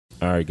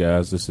All right,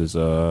 guys, this is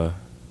long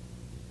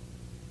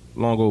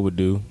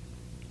overdue.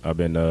 I've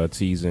been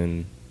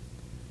teasing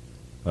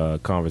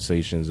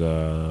conversations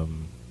that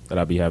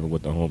I be having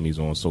with the homies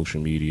on social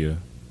media,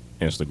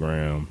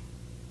 Instagram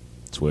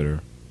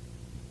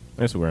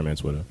and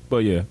Twitter.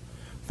 But yeah,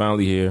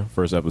 finally here,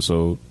 first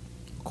episode,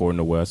 according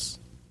to Wes.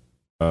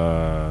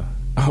 A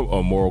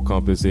moral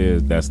compass here.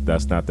 That's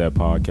not that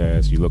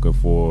podcast. You're looking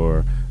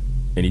for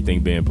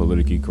anything being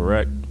politically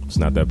correct. It's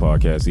not that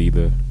podcast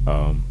either.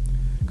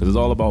 Because it's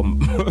all about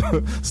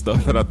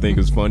stuff that I think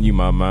is funny,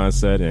 my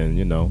mindset, and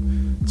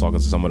talking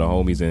to some of the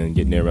homies and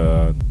getting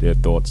their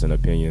thoughts and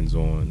opinions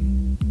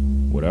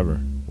on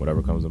whatever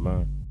comes to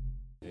mind.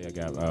 Yeah, I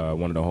got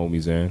one of the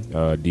homies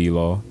in,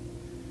 D-Law.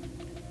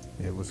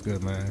 Yeah, what's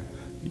good, man?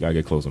 You gotta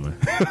get closer, man.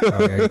 Oh, I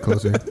gotta get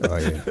closer? Oh,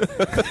 yeah.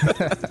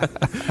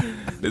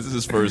 This is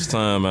his first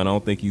time. I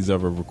don't think he's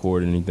ever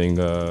recorded anything.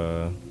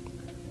 I'm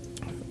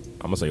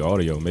gonna say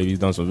audio. Maybe he's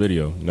done some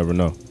video. You never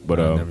know. But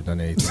I've never done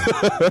anything.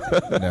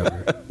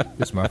 Never.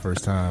 This is my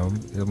first time.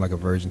 I'm like a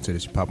virgin to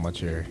this. Pop my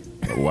cherry.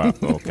 Wow.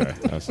 Okay.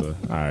 That's all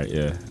right.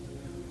 Yeah.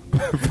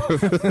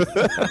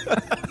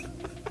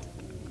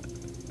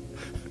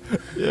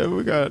 Yeah,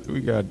 we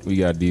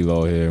got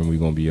D-Law here, and we're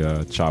gonna be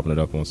chopping it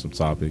up on some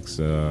topics.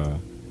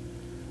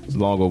 It's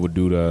long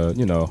overdue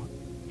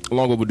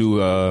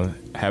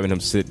having him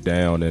sit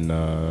down and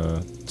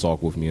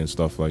talk with me and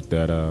stuff like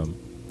that.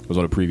 It was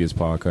on a previous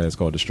podcast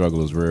called The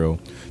Struggle Is Real.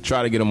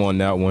 Try to get him on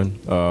that one,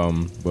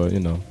 but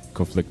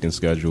conflicting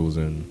schedules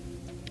and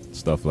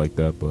stuff like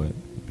that. But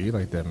be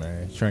like that,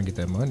 man. Trying to get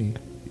that money.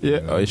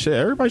 Yeah, shit.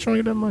 Everybody's trying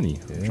to get that money.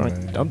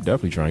 Yeah, I'm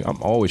definitely trying.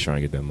 I'm always trying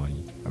to get that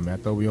money. I mean, I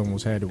thought we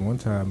almost had it one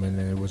time, and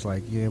then it was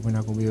like, yeah, we're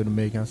not gonna be able to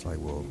make it. I was like,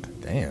 well,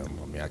 damn.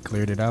 I mean, I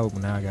cleared it out,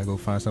 but now I gotta go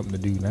find something to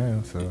do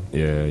now. So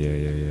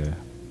yeah.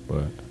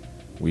 But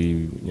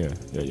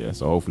yeah.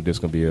 So hopefully this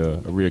can be a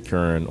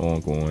reoccurring,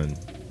 ongoing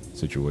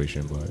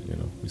situation. But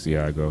we see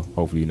how it go.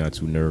 Hopefully you're not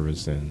too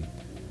nervous, and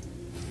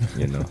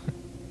yeah,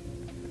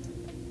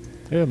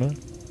 man.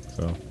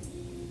 So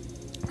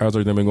how's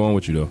everything been going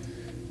with you though?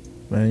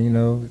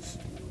 Man, it's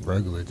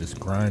regular, just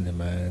grinding,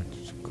 man.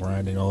 Just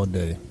grinding all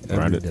day,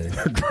 every day.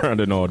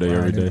 Grinding all day,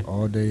 every day.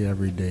 All day,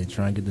 every day.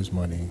 Trying to get this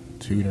money.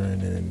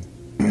 Tutoring,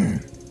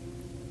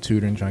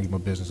 trying to get my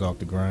business off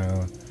the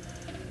ground.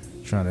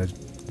 Trying to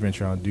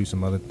venture out and do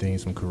some other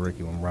things, some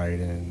curriculum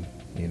writing.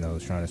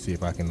 Trying to see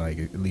if I can,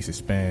 at least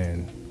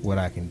expand what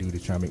I can do to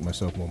try to make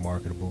myself more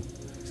marketable.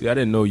 See, I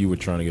didn't know you were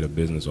trying to get a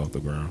business off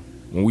the ground.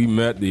 When we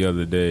met the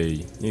other day,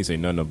 you didn't say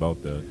nothing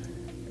about that.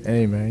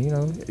 Hey man, you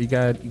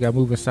got to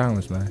move in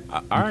silence, man.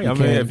 All right, I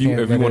mean, if you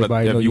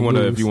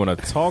want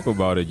to talk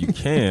about it, you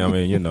can. I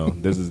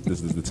mean, this is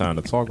the time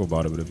to talk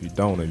about it. But if you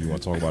don't, if you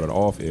want to talk about it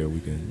off air,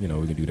 we can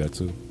do that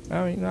too.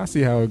 I mean, I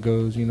see how it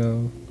goes.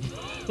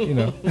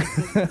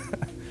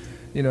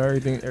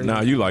 Everything.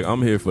 Nah, you like,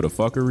 I'm here for the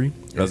fuckery.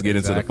 Let's get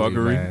into the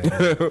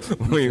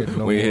fuckery.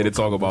 we ain't here to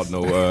talk about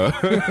no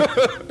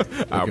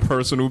our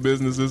personal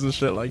businesses and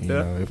shit like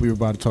that. If we were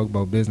about to talk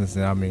about business,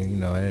 then I mean,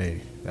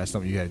 hey. That's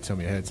something you had to tell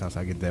me ahead of time so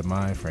I get that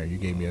mind frame. You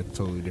gave me a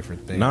totally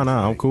different thing.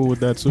 Nah, I'm cool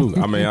with that too.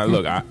 I mean,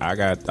 I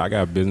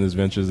got business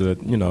ventures that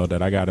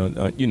that I got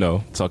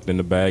tucked in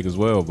the bag as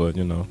well. But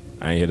I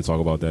ain't here to talk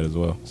about that as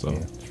well. So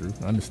yeah, true,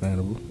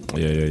 understandable.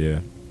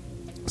 Yeah.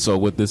 So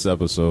with this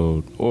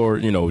episode, or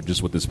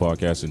just with this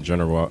podcast in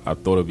general, I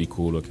thought it'd be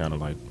cool to kind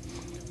of like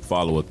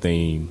follow a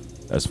theme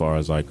as far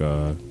as like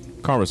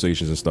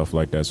conversations and stuff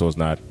like that. So it's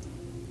not,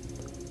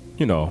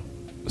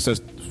 since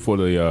for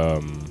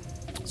the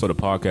so the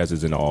podcast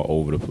isn't all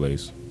over the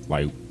place.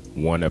 Like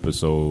one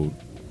episode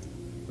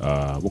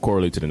will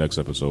correlate to the next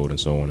episode and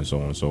so on and so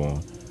on and so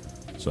on.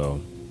 So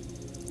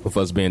with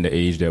us being the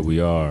age that we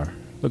are,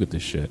 look at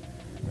this shit.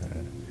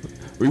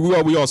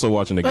 We also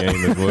watching the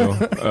game as well.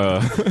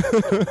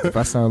 If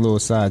I sound a little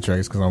sidetracked,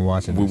 it's because I'm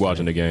watching. We're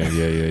watching the game.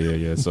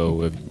 Yeah.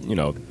 So if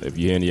if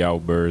you hear any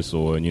outbursts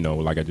or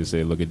like I just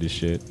said, look at this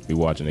shit. We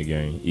watching the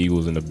game.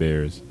 Eagles and the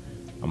Bears.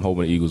 I'm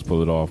hoping the Eagles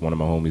pull it off. One of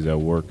my homies at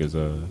work is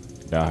a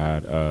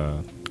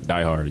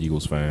diehard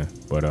Eagles fan,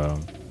 but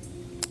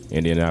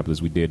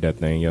Indianapolis, we did that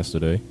thing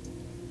yesterday,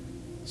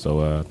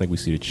 so I think we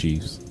see the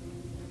Chiefs.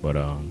 But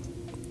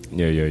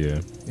yeah. You're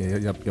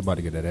about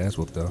to get that ass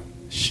whooped though.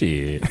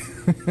 Shit.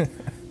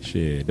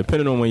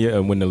 Depending on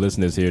when the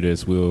listeners hear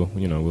this,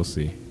 we'll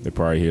see. They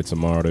probably hear it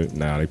tomorrow. They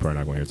probably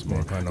not gonna hear it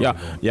tomorrow.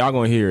 Y'all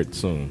gonna hear it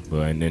soon.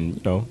 But and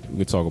then we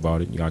can talk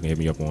about it. Y'all can hit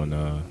me up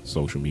on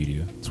social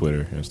media,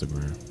 Twitter,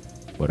 Instagram.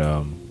 But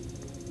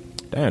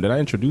damn, did I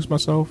introduce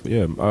myself?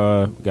 Yeah,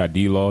 got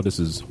D-Law. This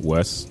is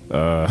Wes.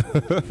 I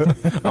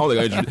don't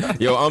think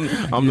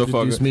I'm the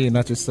fucker. Introduce me and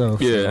not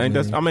yourself. Yeah,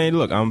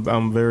 look,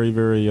 I'm very,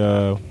 very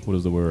what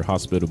is the word?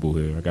 Hospitable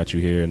here. I got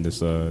you here in this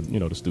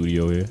the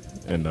studio here,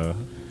 and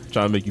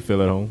trying to make you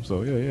feel at home.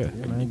 So yeah.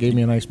 Man, gave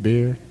me a nice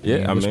beer.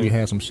 Yeah, I wish we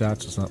had some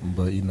shots or something,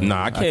 but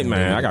Nah, I can't,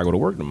 man. I gotta go to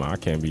work tomorrow. I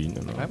can't be.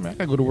 I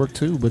gotta go to work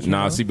too, but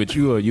see, but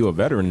you a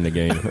veteran in the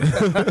game,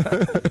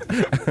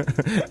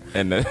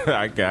 and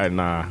I got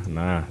nah.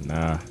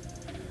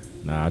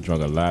 I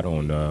drunk a lot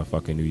on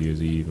fucking New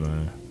Year's Eve,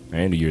 man,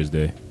 and New Year's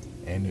Day.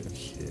 And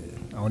shit,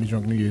 I only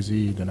drunk New Year's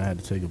Eve, then I had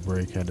to take a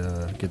break, had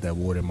to get that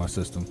water in my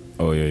system.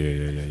 Oh,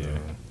 yeah.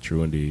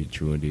 True indeed.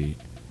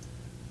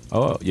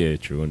 Oh, yeah,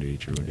 true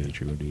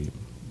indeed.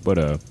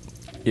 But,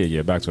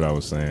 yeah, back to what I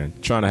was saying.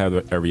 Trying to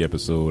have every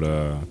episode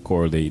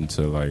correlating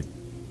to, like,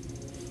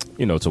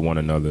 you know, to one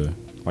another,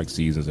 like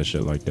seasons and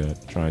shit like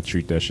that. Trying to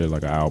treat that shit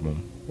like an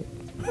album.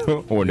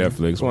 Or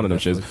Netflix, one of them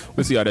shits.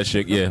 We'll see how that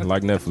shit, yeah,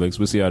 like Netflix.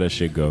 We'll see how that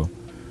shit go.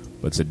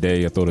 But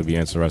today, I thought it'd be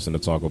interesting to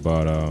talk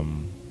about,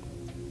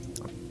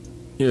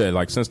 yeah,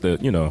 like since the,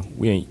 you know,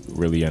 we ain't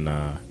really in,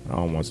 I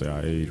don't want to say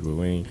our age,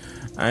 but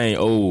I ain't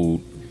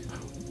old,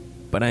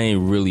 but I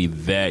ain't really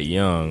that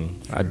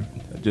young. Sure. I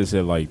just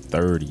hit like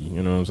 30,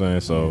 you know what I'm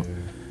saying? So yeah.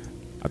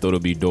 I thought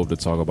it'd be dope to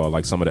talk about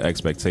like some of the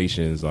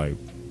expectations like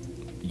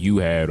you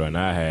had and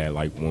I had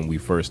like when we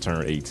first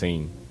turned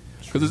 18.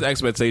 Because there's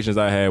expectations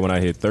I had when I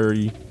hit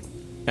 30.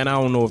 And I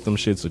don't know if them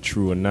shits are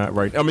true or not,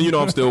 right? I mean, you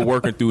know, I'm still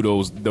working through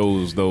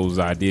those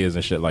ideas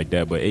and shit like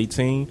that. But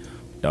 18,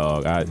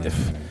 dog,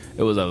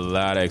 it was a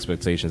lot of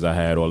expectations I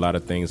had, or a lot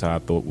of things how I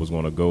thought was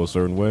going to go a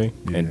certain way,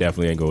 and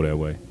definitely ain't go that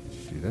way.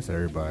 Shit, that's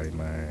everybody,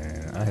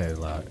 man. I had a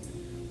lot.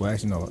 Well,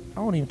 actually, no, I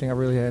don't even think I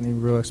really had any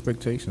real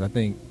expectations. I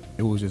think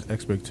it was just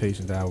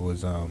expectations that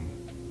was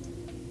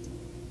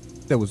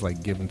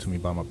like given to me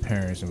by my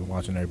parents and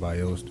watching everybody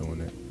else doing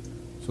it.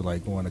 So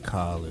like going to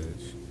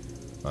college,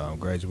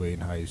 graduating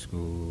high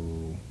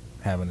school,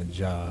 having a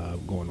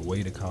job, going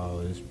away to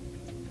college.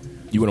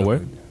 You went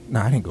away?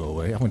 Nah, I didn't go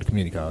away. I went to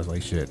community college.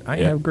 Like shit, I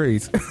ain't have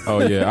grades. Oh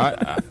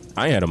yeah,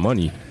 I ain't had the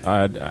money.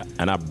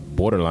 And I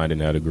borderline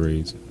didn't have the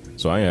grades,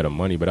 so I ain't had the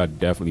money. But I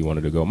definitely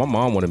wanted to go. My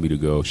mom wanted me to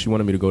go. She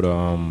wanted me to go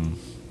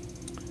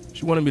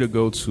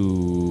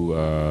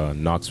to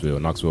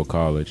Knoxville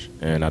College,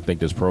 and I think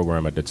this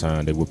program at the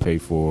time they would pay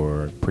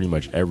for pretty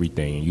much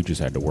everything, and you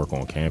just had to work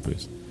on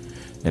campus.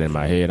 And in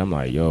my head, I'm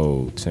like,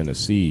 yo,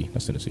 Tennessee.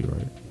 That's Tennessee,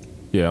 right?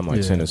 Yeah, I'm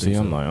like, Tennessee.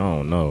 I'm like, I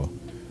don't know.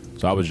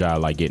 So I was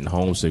just like getting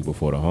homesick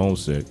before the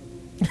homesick.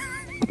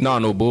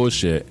 No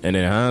bullshit. And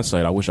in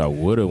hindsight, I wish I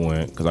would have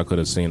went because I could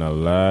have seen a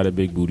lot of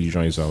big booty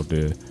joints out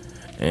there.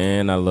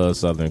 And I love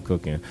Southern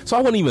cooking. So I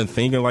wasn't even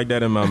thinking like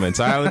that in my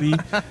mentality.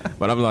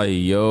 But I'm like,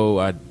 yo,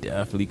 I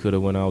definitely could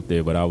have went out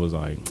there. But I was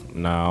like,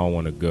 nah, I don't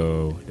want to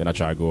go. Then I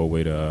tried to go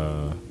away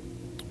to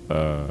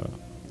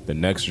the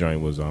next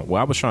joint was I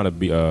was trying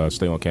to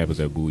stay on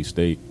campus at Bowie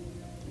State,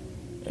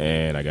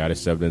 and I got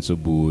accepted into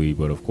Bowie,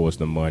 but of course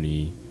the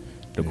money,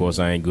 of course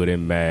I ain't good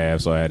in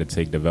math, so I had to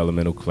take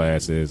developmental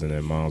classes, and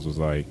then moms was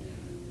like,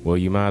 well,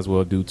 you might as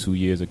well do 2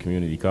 years of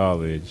community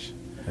college.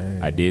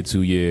 I did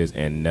 2 years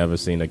and never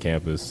seen a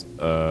campus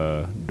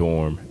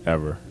dorm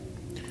ever,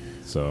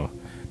 so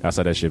that's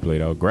how that shit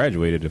played out.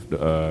 Graduated,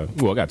 I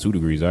got 2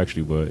 degrees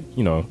actually, but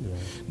you know,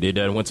 did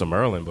that and went to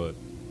Maryland, but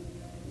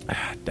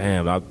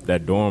damn,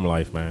 that dorm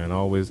life, man. I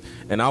always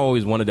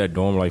wanted that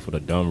dorm life for the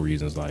dumb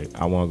reasons. Like,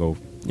 I want to go,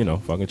 you know,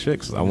 fucking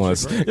chicks. I want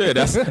to, yeah,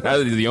 that's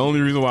the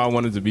only reason why I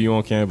wanted to be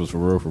on campus for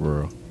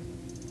real.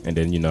 And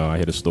then, you know, I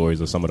hear the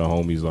stories of some of the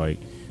homies, like,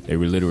 they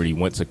literally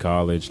went to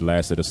college,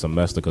 lasted a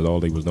semester because all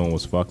they was doing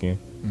was fucking,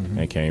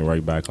 and came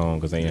right back home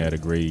because they ain't had a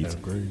grades.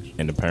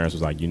 And the parents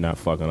was like, you're not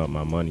fucking up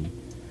my money.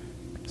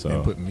 So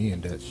they put me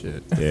in that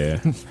shit. Yeah.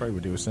 That's probably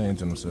what they were saying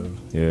to themselves.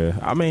 Yeah.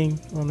 I mean,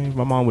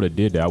 my mom would have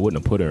did that. I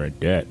wouldn't have put her in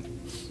debt.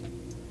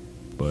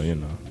 But, you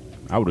know,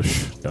 I would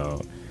have,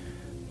 dog.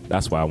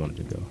 That's why I wanted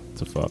to go.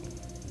 To fuck.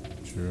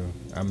 True.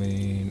 I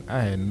mean,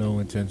 I had no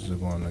intentions of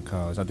going to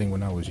college. I think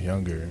when I was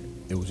younger,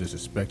 it was just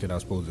expected I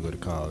was supposed to go to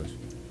college.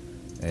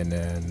 And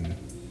then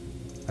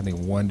I think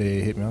one day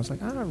it hit me. I was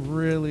like, I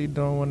really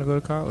don't want to go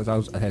to college.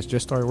 I had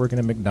just started working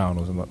at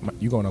McDonald's.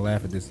 You're going to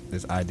laugh at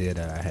this idea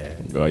that I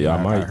had. Oh yeah,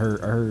 I might. I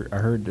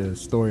heard the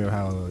story of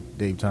how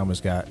Dave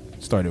Thomas got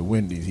started at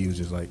Wendy's. He was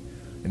just like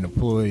an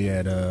employee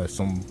at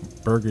some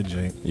burger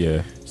joint.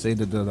 Yeah.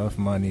 Saved enough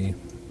money,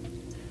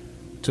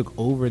 took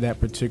over that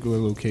particular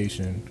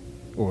location,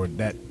 or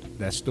that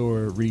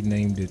store,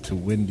 renamed it to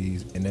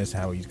Wendy's, and that's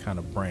how he's kind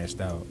of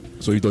branched out.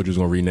 So you thought you was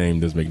gonna rename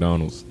this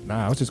McDonald's?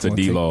 Nah, I was just to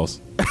D-Laws.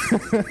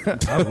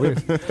 I wish.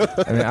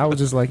 I mean, I was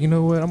just like, you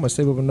know what? I'm gonna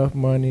save up enough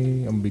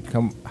money. I'm gonna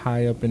become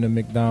high up in the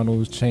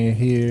McDonald's chain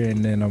here,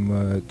 and then I'm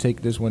gonna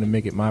take this one and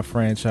make it my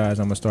franchise.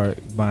 I'm gonna start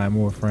buying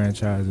more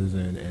franchises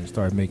and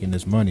start making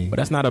this money. But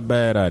that's not a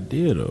bad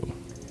idea, though.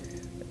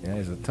 Yeah,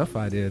 it's a tough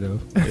idea, though.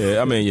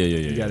 Yeah, I mean, yeah.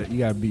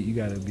 You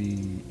gotta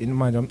be. In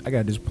mind, I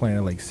got this plan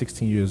at like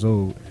 16 years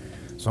old.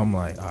 So I'm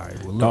like, all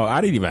right, well, look. Dog, I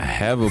didn't even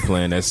have a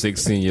plan at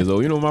 16 years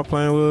old. You know what my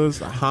plan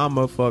was?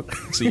 I'ma fuck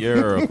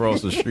Sierra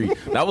across the street.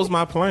 That was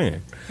my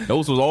plan.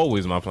 Those was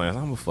always my plans.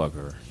 I'ma fuck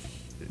her.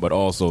 But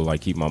also, like,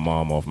 keep my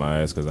mom off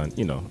my ass because I,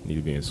 you know, need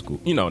to be in school.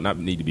 You know, not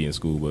need to be in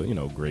school, but, you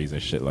know, grades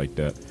and shit like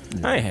that.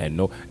 Yeah. I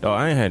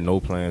ain't had no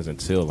plans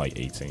until, like,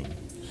 18.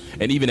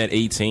 And even at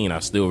 18, I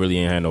still really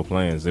ain't had no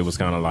plans. It was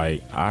kind of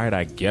like, all right,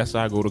 I guess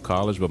I go to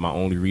college, but my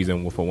only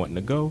reason for wanting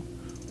to go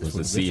was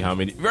to see how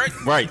many.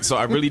 Right. So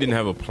I really didn't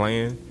have a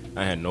plan.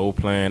 I had no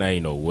plan. I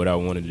didn't know what I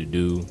wanted to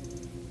do,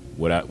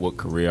 what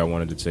career I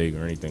wanted to take,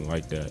 or anything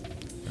like that.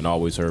 And I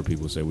always heard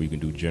people say we can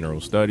do general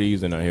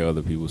studies, and I hear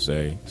other people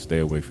say stay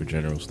away from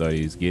general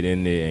studies, get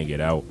in there and get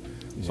out.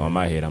 So in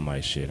my head, I'm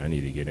like, shit, I need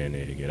to get in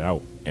there to get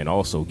out, and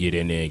also get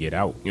in there and get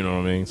out. You know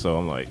what I mean? So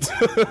I'm like,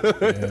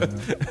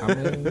 I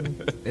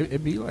mean,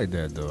 it be like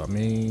that though. I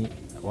mean,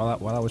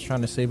 while I was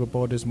trying to save up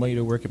all this money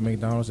to work at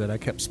McDonald's that I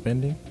kept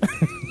spending,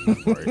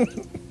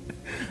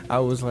 I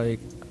was like,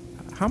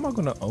 how am I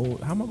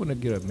gonna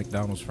get a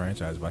McDonald's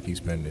franchise if I keep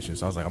spending this shit?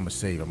 So I was like, I'm gonna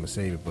save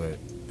it. But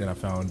then I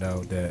found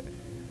out that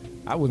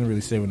I wasn't really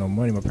saving no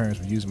money. My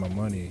parents were using my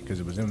money because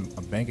it was in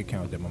a bank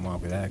account that my mom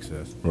could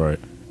access. right.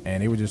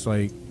 And they were just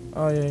like,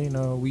 oh, yeah, you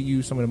know, we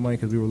used some of the money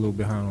because we were a little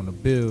behind on the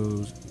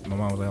bills. My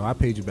mom was like, oh, I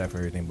paid you back for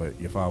everything. But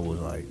your father was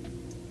like,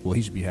 well,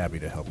 he should be happy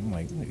to help. I'm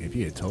like, if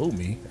he had told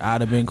me,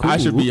 I'd have been cool. I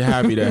should be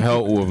happy to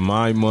help with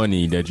my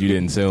money that you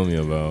didn't tell me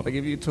about. Like,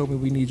 if you told me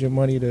we need your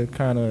money to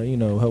kind of, you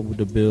know, help with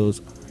the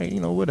bills, hey, you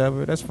know,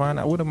 whatever, that's fine.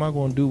 What am I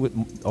going to do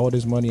with all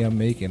this money I'm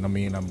making? I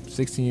mean, I'm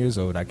 16 years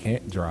old. I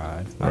can't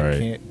drive. Right. I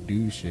can't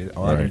do shit.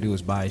 All I can do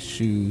is buy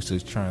shoes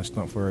to try and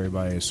stunt for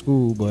everybody at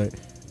school. But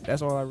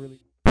that's all I really...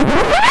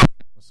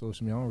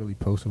 Social media, I don't really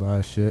post a lot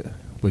of shit,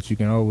 but you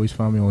can always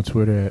find me on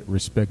Twitter at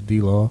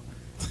RespectDLaw.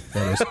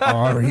 That is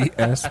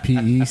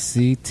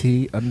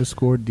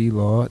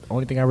RESPECT_DLaw. The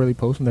only thing I really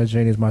post on that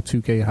joint is my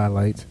 2K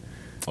highlights.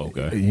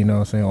 Okay. You know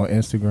what I'm saying? On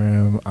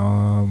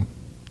Instagram,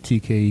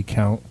 TK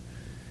count.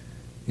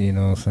 You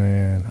know what I'm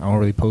saying? I don't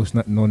really post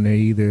nothing on there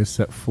either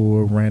except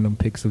for random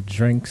pics of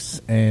drinks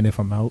and if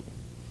I'm out.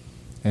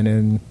 And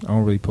then I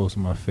don't really post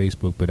on my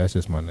Facebook, but that's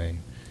just my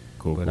name.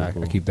 Cool. But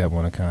cool. I keep that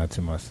one account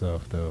to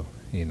myself, though,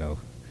 you know.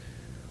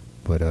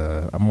 But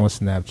I'm on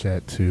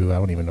Snapchat, too. I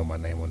don't even know my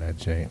name on that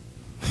joint.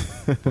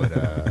 But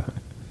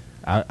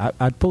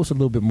I post a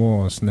little bit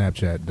more on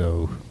Snapchat,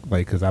 though,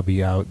 like, because I'll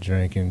be out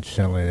drinking,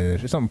 chilling.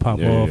 If something pop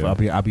off, yeah.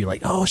 I'll be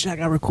like, oh, shit, I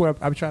got to record.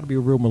 I try to be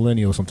a real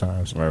millennial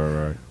sometimes.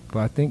 Right.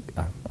 But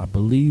I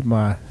believe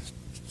my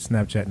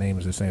Snapchat name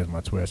is the same as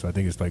my Twitter, so I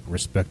think it's like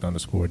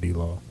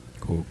respect_DLaw.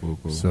 Cool.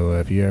 So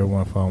if you ever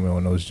want to follow me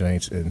on those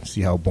joints and see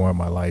how boring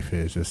my life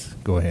is,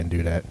 just go ahead and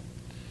do that.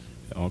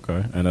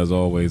 Okay. And as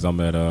always, I'm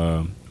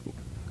on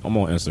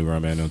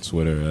Instagram and on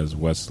Twitter as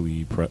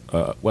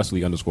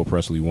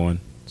Wesley_Presley1.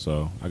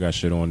 So I got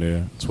shit on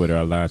there. Twitter,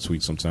 I live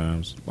tweet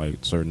sometimes, like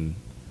certain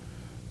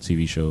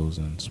TV shows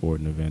and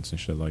sporting events and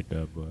shit like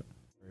that. But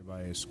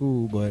everybody in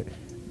school, but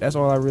that's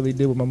all I really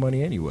did with my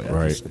money anyway.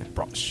 Right. I just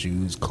brought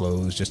shoes,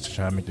 clothes, just to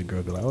try to make the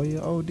girl be like, oh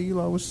yeah, oh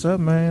D-Law, what's up,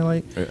 man?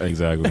 Like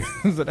exactly.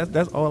 So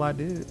that's all I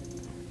did.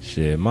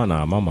 Shit, my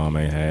mom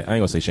ain't had. I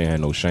ain't gonna say she ain't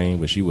had no shame,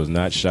 but she was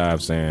not shy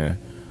of saying,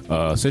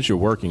 since you're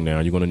working now,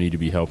 you're gonna need to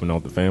be helping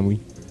out the family.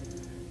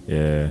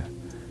 Yeah,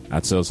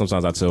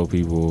 sometimes I tell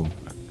people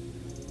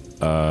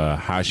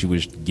how she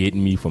was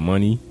getting me for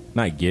money.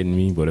 Not getting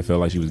me, but it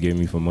felt like she was getting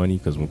me for money.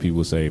 Because when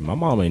people say my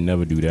mom ain't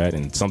never do that,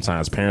 and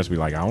sometimes parents be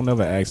like, I don't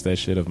never ask that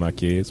shit of my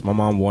kids. My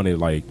mom wanted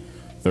like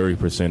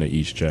 30% of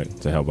each check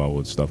to help out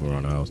with stuff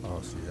around the house.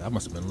 Oh, see, I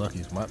must have been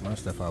lucky. My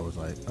stuff, I was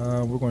like,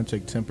 we're going to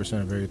take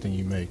 10% of everything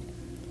you make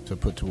to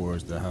put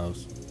towards the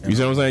house. You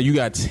see what I'm saying? You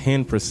got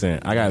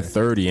 10%. I got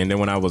 30, and then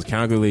when I was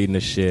calculating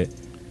the shit,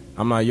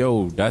 I'm like,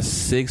 yo, that's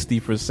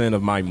 60%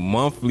 of my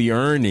monthly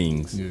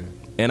earnings. Yeah.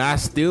 And I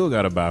still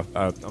gotta buy.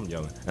 I'm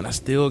yelling. And I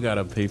still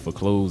gotta pay for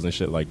clothes and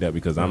shit like that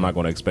because I'm not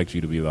gonna expect you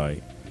to be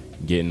like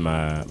getting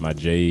my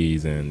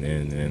J's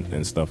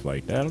and stuff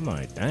like that. I'm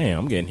like, damn,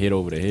 I'm getting hit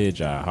over the head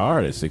job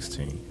hard at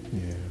 16.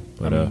 Yeah,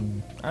 but at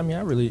 16, I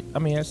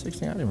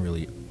didn't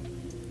really.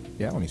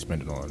 Yeah, I only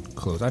spent it on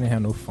clothes. I didn't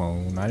have no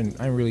phone. I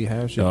didn't really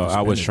have shit.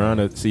 I was trying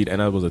to see, and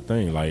that was a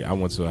thing. Like I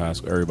went to high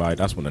school. Everybody,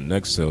 that's when the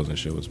next sales and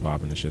shit was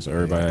popping and shit. So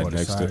everybody had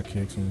next to.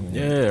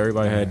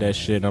 Everybody had that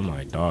shit. I'm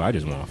like, dog, I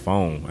just want a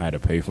phone. I had to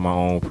pay for my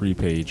own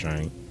prepaid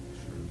drink.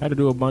 I had to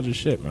do a bunch of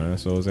shit, man.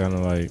 So it's kind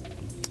of like,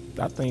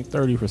 I think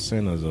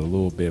 30% is a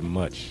little bit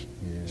much.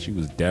 Yeah. She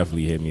was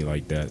definitely hit me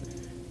like that.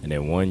 And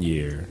then one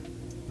year,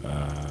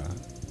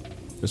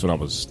 this when I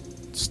was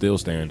still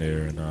staying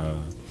there in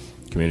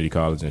community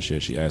college and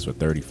shit, she asked for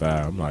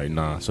 35. I'm like,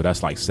 nah. So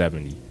that's like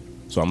 70.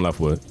 So I'm left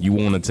with, you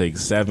want to take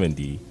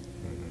 70,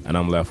 and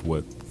I'm left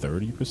with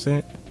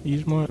 30%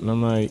 each month. And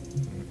I'm like,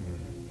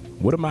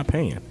 what am I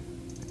paying?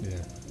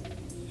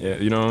 Yeah,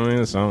 you know what I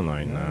mean? So I'm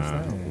like,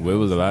 nah. Well, it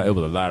was a lot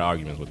of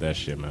arguments with that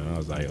shit, man. I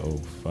was like, oh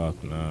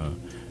fuck, nah.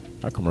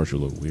 Our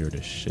commercial look weird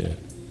as shit.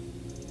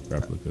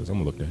 Replicas. I'm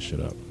gonna look that shit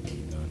up.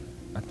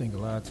 I think a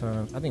lot of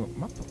times, I think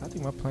my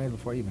plans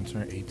before I even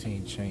turned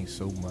 18 changed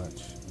so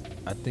much.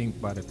 I think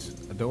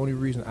the only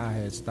reason I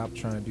had stopped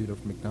trying to do the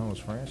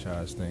McDonald's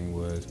franchise thing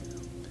was,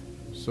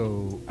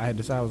 so I had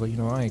decided, I was like,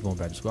 I ain't going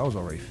back to school. I was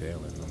already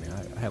failing. I mean,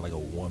 I had like a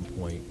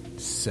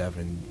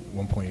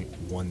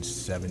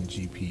 1.17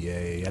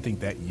 GPA. I think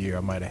that year I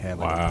might have had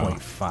like a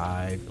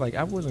 0.5. Like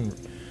I wasn't.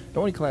 The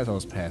only class I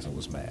was passing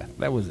was math.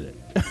 That was it.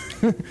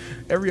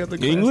 Every other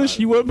class. English?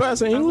 You weren't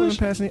passing English? I wasn't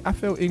passing. I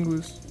failed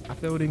English. I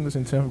failed English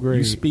in 10th grade.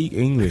 You speak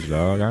English,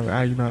 dog.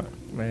 How you not?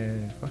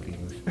 Man, fuck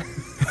English.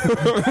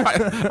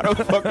 How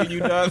the fuck are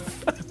you not?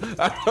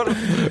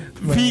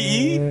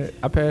 PE?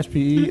 I passed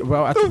PE.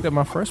 Well, I took that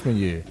my freshman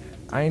year.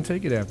 I ain't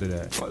take it after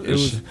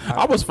that.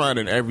 I was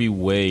finding every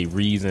way,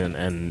 reason,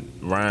 and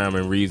rhyme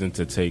and reason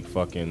to take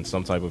fucking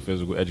some type of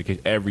physical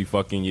education every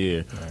fucking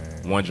year.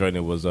 Man. One joint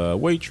it was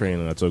weight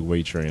training. I took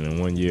weight training.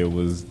 One year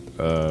was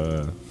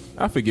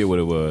I forget what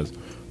it was.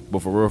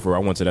 But for real, I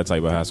went to that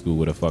type of high school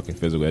with a fucking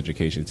physical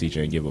education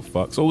teacher and give a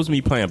fuck. So it was me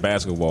playing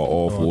basketball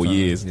all 4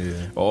 years.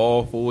 Yeah.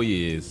 All 4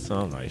 years. So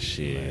I'm like,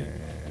 shit.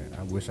 Man,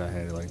 I wish I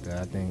had it like that.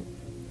 I think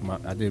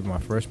I did my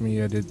freshman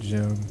year, I did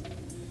gym.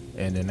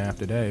 And then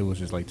after that, it was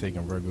just like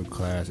taking regular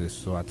classes.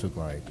 So I took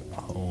like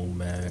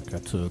home ec, I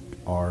took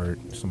art,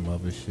 some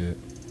other shit.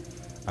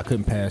 I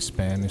couldn't pass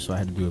Spanish, so I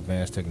had to do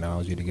advanced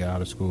technology to get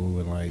out of school.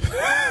 And like,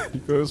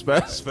 you couldn't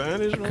pass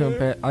Spanish?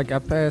 I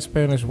passed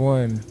Spanish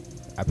 1.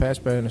 I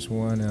passed Spanish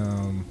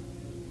 1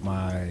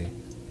 my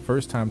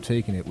first time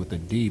taking it with a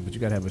D, but you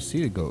gotta have a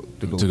C to go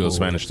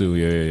Spanish 2.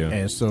 Yeah.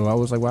 And so I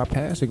was like, well, I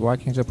passed it. Why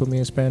can't you put me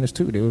in Spanish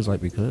 2? They was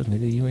like, because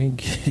nigga, you ain't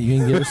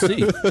get a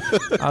C.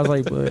 I was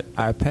like, but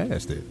I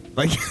passed it.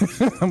 Like,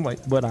 I'm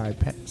like, but I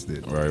passed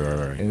it. Right.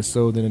 And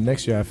so then the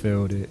next year I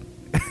failed it.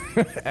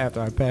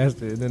 After I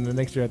passed it, and then the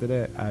next year after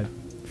that I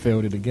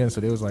failed it again. So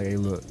they was like, hey,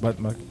 look,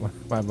 my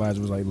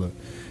advisor was like, look,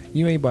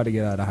 you ain't about to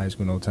get out of high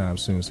school no time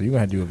soon, so you're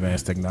gonna have to do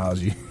advanced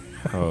technology.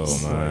 Oh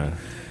man.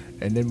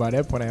 And then by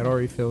that point I had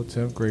already failed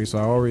 10th grade, so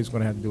I always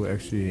gonna have to do an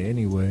extra year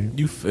anyway.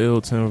 You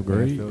failed 10th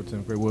grade? I failed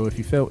 10th grade. Well, if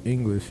you failed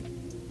English,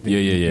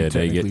 you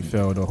technically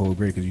failed the whole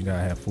grade because you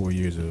gotta have 4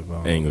 years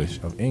of English.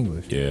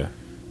 Yeah.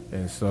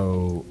 And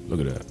so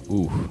look at that.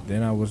 Ooh.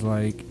 Then I was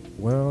like,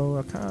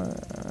 well,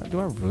 do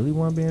I really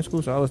want to be in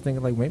school? So I was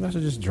thinking like maybe I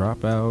should just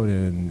drop out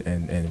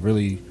and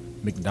really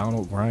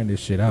McDonald grind this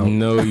shit out.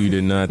 No, you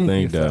did not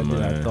think that,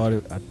 man.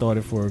 I thought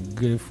it for a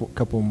good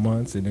couple of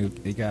months, and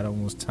it got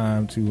almost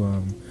time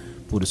to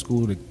for the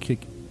school to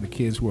kick the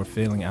kids who are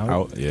failing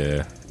out.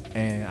 Yeah.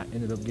 And I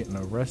ended up getting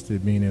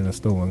arrested being in a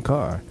stolen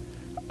car.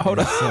 Hold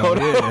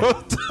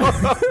on.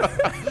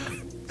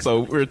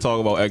 So we're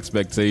talking about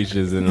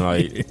expectations, and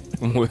like,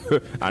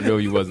 I know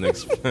you wasn't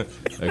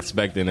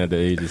expecting at the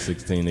age of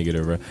 16 to get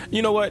arrested.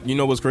 You know what? You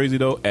know what's crazy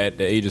though? At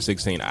the age of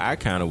 16, I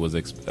kind of was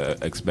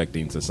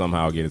expecting to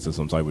somehow get into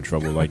some type of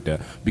trouble like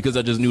that because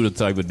I just knew the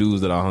type of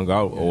dudes that I hung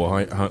out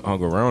or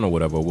hung around or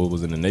whatever, what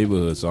was in the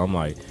neighborhood. So I'm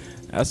like,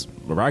 that's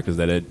miraculous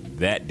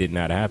that did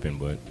not happen.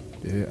 But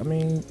yeah, I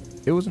mean,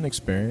 it was an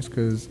experience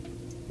because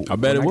I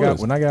bet it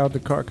was when I got out the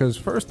car. Because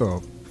first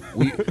off,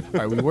 we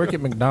work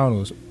at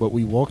McDonald's, but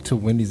we walk to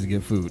Wendy's to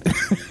get food.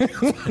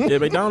 Yeah,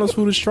 McDonald's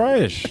food is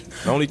trash.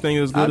 The only thing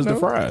that's good is the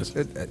fries.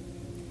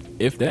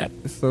 If that.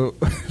 So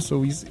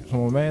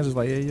my man's is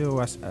like, hey,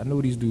 yo, I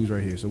know these dudes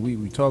right here. So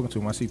we talking to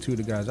them. I see two of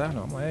the guys I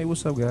know. I'm like, hey,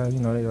 what's up, guys? You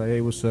know, they like, hey,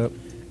 what's up?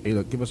 Hey,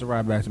 look, give us a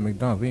ride back to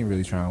McDonald's. We ain't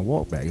really trying to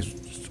walk back. It's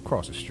just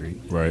across the street.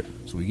 Right.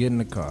 So we get in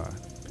the car,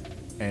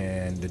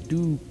 and the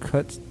dude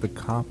cuts the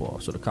cop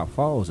off. So the cop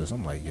follows us.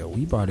 I'm like, yo,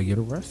 we about to get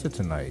arrested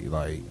tonight.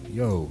 Like,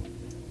 yo,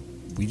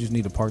 we just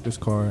need to park this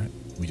car.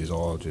 We just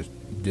all just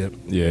dip.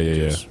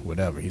 Yeah.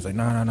 Whatever. He's like,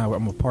 no. I'm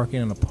going to park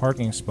in a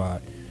parking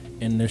spot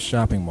in this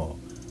shopping mall.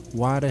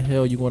 Why the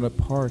hell you going to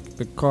park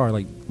the car?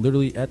 Like,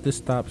 literally at this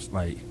stops,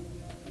 like,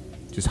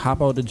 just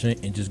hop out the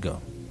joint and just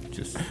go.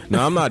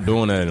 No, I'm not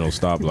doing that in no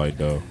stoplight,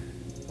 though.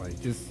 Like,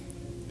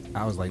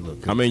 I was like,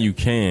 look. I mean, you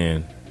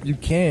can. You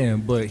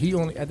can, but he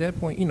only, at that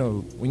point, you know,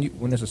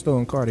 when it's a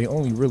stolen car, they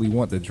only really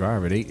want the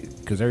driver.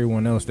 Because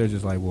everyone else, they're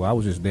just like, well, I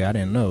was just there. I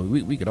didn't know.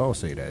 We could all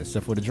say that,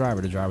 except for the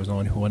driver. The driver's the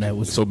only one that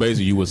was. So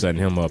basically, you were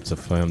setting him up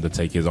for him to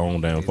take his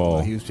own damn fall.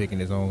 Well, he was taking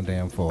his own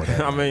damn fall.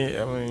 I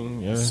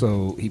mean, yeah.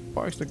 So he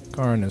parks the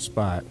car in the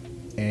spot,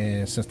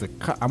 and since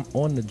I'm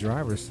on the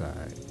driver's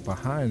side,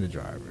 behind the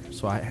driver,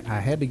 so I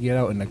had to get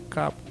out, and the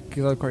cop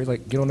gets out of the car. He's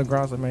like, get on the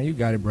ground. I was like, man, you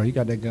got it, bro. You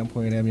got that gun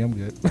pointed at me. I'm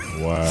good.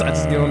 Wow. So I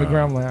just get on the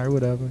ground. I'm like, all right,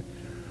 whatever.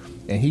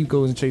 And he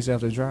goes and chases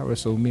after the driver.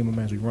 So me and my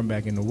man, we run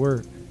back into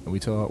work, and we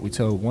tell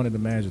one of the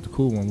managers, the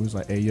cool one, we was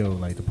like, hey, yo,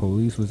 like, the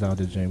police was out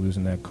there, Jane. We was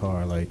in that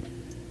car, like,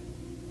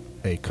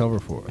 hey, cover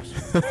for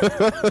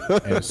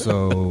us. And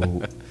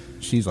so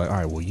she's like, all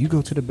right, well, you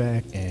go to the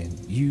back, and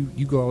you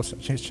go out,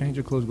 change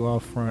your clothes, go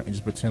out front, and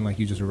just pretend like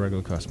you just a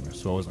regular customer.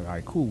 So I was like, all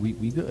right, cool, we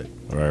good.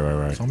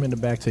 Right. So I'm in the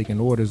back taking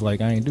orders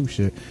like I ain't do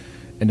shit.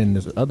 And then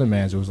this other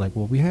manager was like,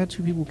 well, we had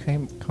two people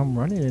come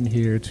running in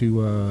here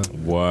to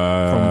from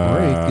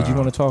break. Did you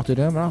want to talk to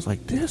them? And I was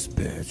like, this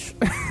bitch.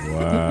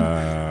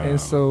 Wow. And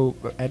so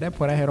at that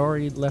point, I had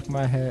already left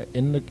my hat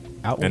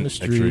out on the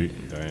street.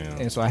 Damn.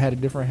 And so I had a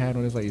different hat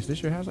on. It's like, is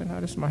this your hat? I was like, no,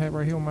 this is my hat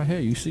right here on my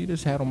head. You see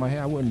this hat on my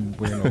head? I wouldn't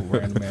wear no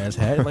random ass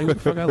hat. Like, what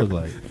the fuck I look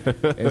like?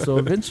 And so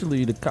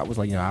eventually the cop was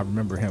like, I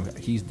remember him.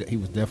 He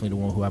was definitely the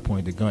one who I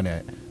pointed the gun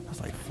at. I was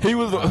like, fuck. He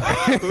was.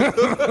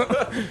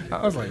 I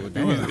was like, well,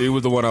 damn. He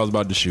was the one I was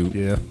about to shoot.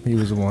 Yeah, he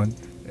was the one.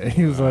 And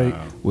he was like,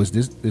 was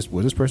this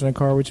person in the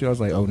car with you? I was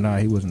like, oh, nah,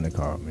 he wasn't in the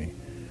car with me.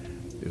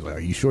 He was like,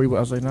 are you sure he was? I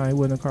was like, nah, he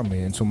wasn't in the car with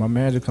me. And so my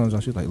manager comes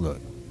out. She's like, look,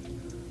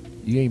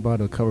 you ain't about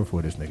to cover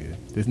for this nigga.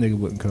 This nigga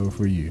wouldn't cover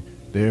for you.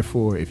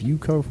 Therefore, if you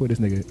cover for this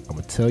nigga, I'm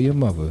going to tell your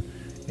mother,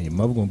 and and your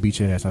mother gonna beat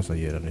your ass. I said,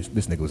 yeah,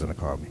 this nigga was gonna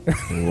call me.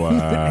 Wow. And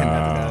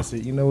after that, I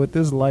said, you know what,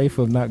 this life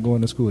of not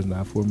going to school is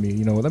not for me.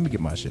 You know what, let me get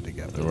my shit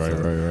together.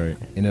 Right.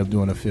 Ended up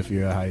doing a 5th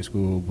year of high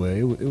school, but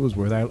it was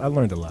worth it. I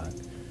learned a lot.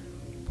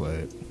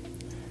 But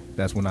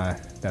that's when I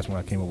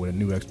came up with a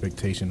new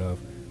expectation of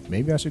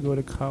maybe I should go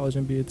to college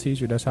and be a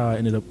teacher. That's how I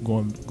ended up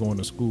going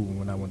to school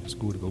when I went to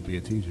school to go be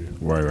a teacher.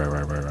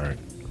 Right.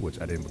 Which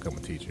I didn't become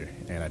a teacher,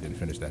 and I didn't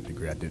finish that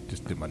degree. I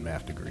just did my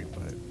math degree,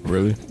 but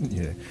Really?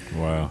 yeah.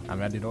 Wow. I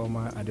mean, I did all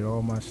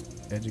my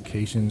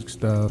education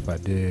stuff. I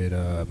did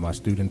my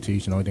student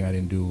teaching. The only thing I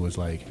didn't do was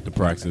like The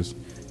praxis.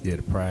 Yeah,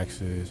 the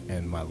praxis,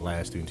 and my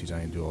last student teaching.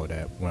 I didn't do all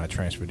that when I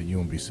transferred to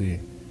UMBC.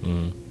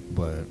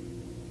 But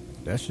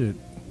that shit,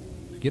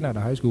 getting out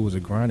of high school was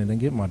a grind, and then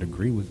getting my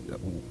degree was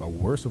a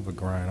worse of a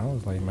grind. I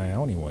was like, man, I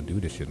don't even want to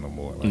do this shit no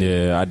more. Like,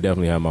 Yeah, I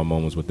definitely had my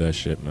moments with that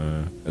shit,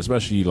 man.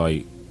 Especially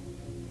like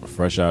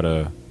fresh out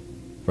of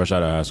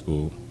high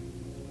school.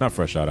 Not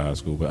fresh out of high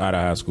school, but out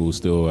of high school,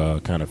 still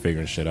kind of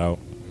figuring shit out.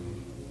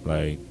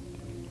 Like,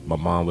 my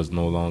mom was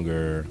no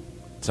longer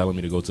telling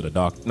me to go to the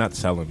doctor. Not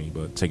telling me,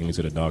 but taking me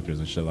to the doctors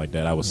and shit like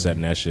that. I was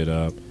setting that shit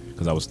up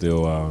because I was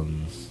still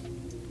on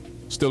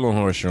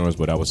her insurance,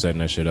 but I was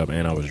setting that shit up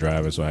and I was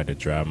driving, so I had to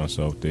drive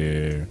myself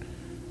there.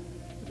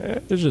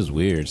 It's just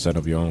weird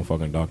setting up your own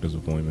fucking doctor's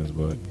appointments,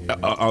 but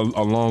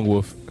along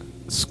with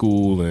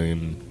school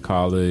and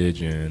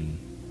college and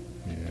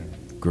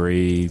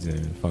grades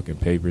and fucking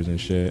papers and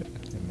shit.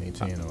 And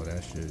maintain all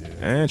that shit,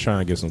 yeah. And trying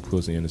to get some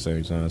pussy in the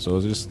same time. So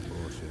it was,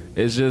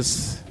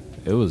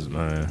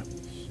 man.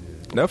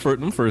 Shit.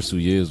 Them first 2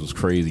 years was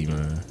crazy,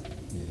 man.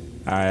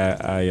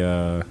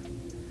 Yeah.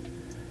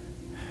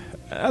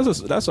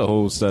 That's a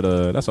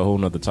whole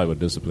nother type of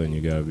discipline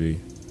you gotta be.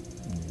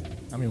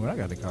 I mean, when I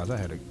got to college, I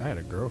had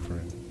a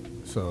girlfriend.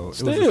 So it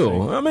Still,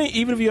 was I mean,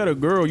 even if you had a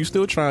girl, you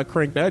still trying to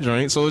crank that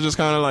joint. So it's just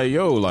kind of like,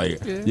 yo, like,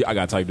 yeah, I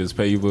gotta type this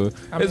paper.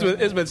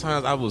 It's been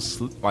times I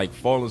was like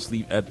falling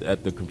asleep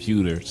at the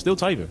computer, still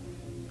typing,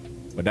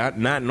 but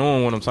not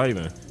knowing what I'm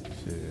typing.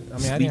 Shit. I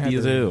mean, Sleepy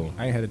as hell.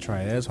 I ain't had to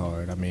try as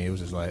hard. I mean, it was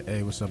just like,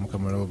 hey, what's up? I'm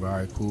coming over. All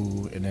right,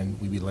 cool. And then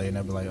we be laying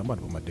there, be like, I'm about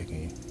to put my dick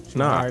in you.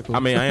 Nah, all right, cool. I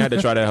mean, I ain't had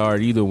to try that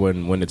hard either.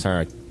 When the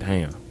time,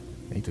 damn.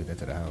 And he took that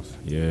to the house.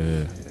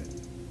 Yeah.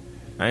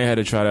 I ain't had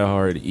to try that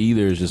hard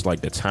either. It's just like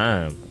the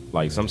time.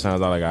 Like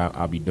sometimes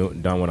I'll be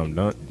done what I'm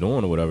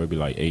doing or whatever. It'd be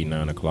like 8,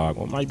 9 o'clock,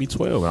 or it might be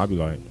 12, and I'll be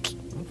like,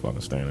 I'm fucking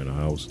staying in the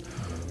house,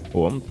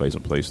 or I'm gonna play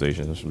some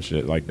PlayStation or some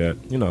shit like that.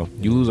 You know,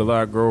 you lose a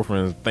lot of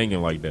girlfriends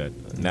thinking like that,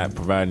 not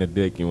providing a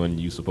dick when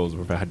you supposed to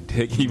provide a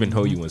dick, even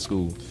though you in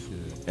school.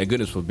 And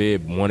goodness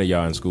forbid one of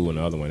y'all in school and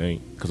the other one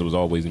ain't, because it was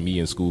always me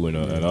in school and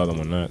the other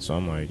one not. So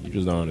I'm like, you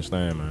just don't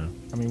understand, man.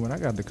 I mean, when I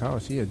got to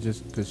college, she had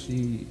just because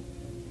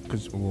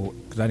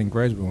I didn't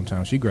graduate on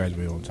time. She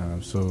graduated on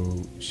time,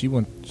 so she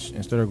went,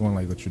 instead of going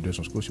like a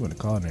traditional school, she went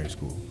to culinary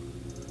school.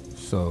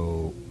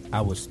 So I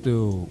would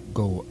still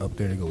go up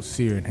there to go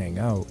see her and hang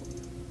out.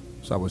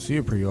 So I would see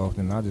her pretty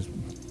often. I just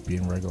be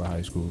in regular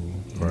high school,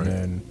 Right. And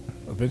then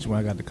eventually when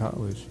I got to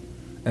college,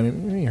 I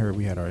mean, me and her,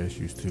 we had our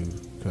issues too,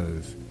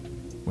 because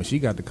when she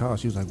got to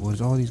college, she was like, well,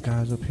 there's all these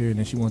guys up here, and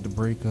then she wanted to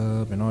break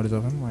up and all this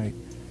stuff. I'm like,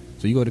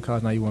 so you go to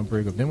college, now you want to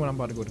break up. Then when I'm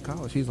about to go to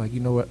college, she's like, you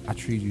know what, I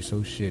treated you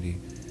so shitty.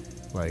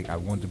 Like, I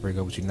wanted to break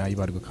up with you. Now you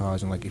about to go to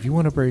college. And, like, if you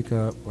want to break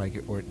up,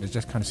 like, or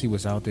just kind of see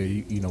what's out there,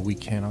 you know, we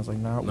can. I was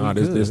like,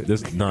 this.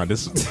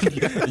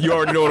 You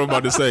already know what I'm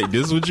about to say.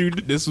 This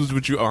was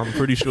what you. I'm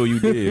pretty sure you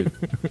did.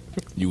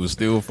 You was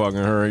still fucking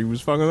her. You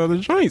was fucking other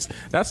joints.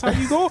 That's how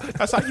you go.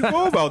 That's how you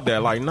go about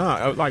that. Like,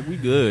 nah, like we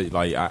good.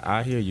 Like,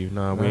 I hear you.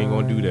 Nah, we ain't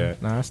gonna do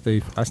that. Nah, I stay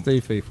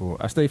faithful.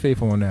 I stay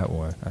faithful on that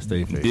one. I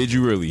stay faithful. Did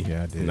you really?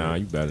 Yeah, I did. Nah,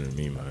 you better than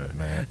me,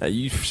 man.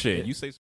 You say.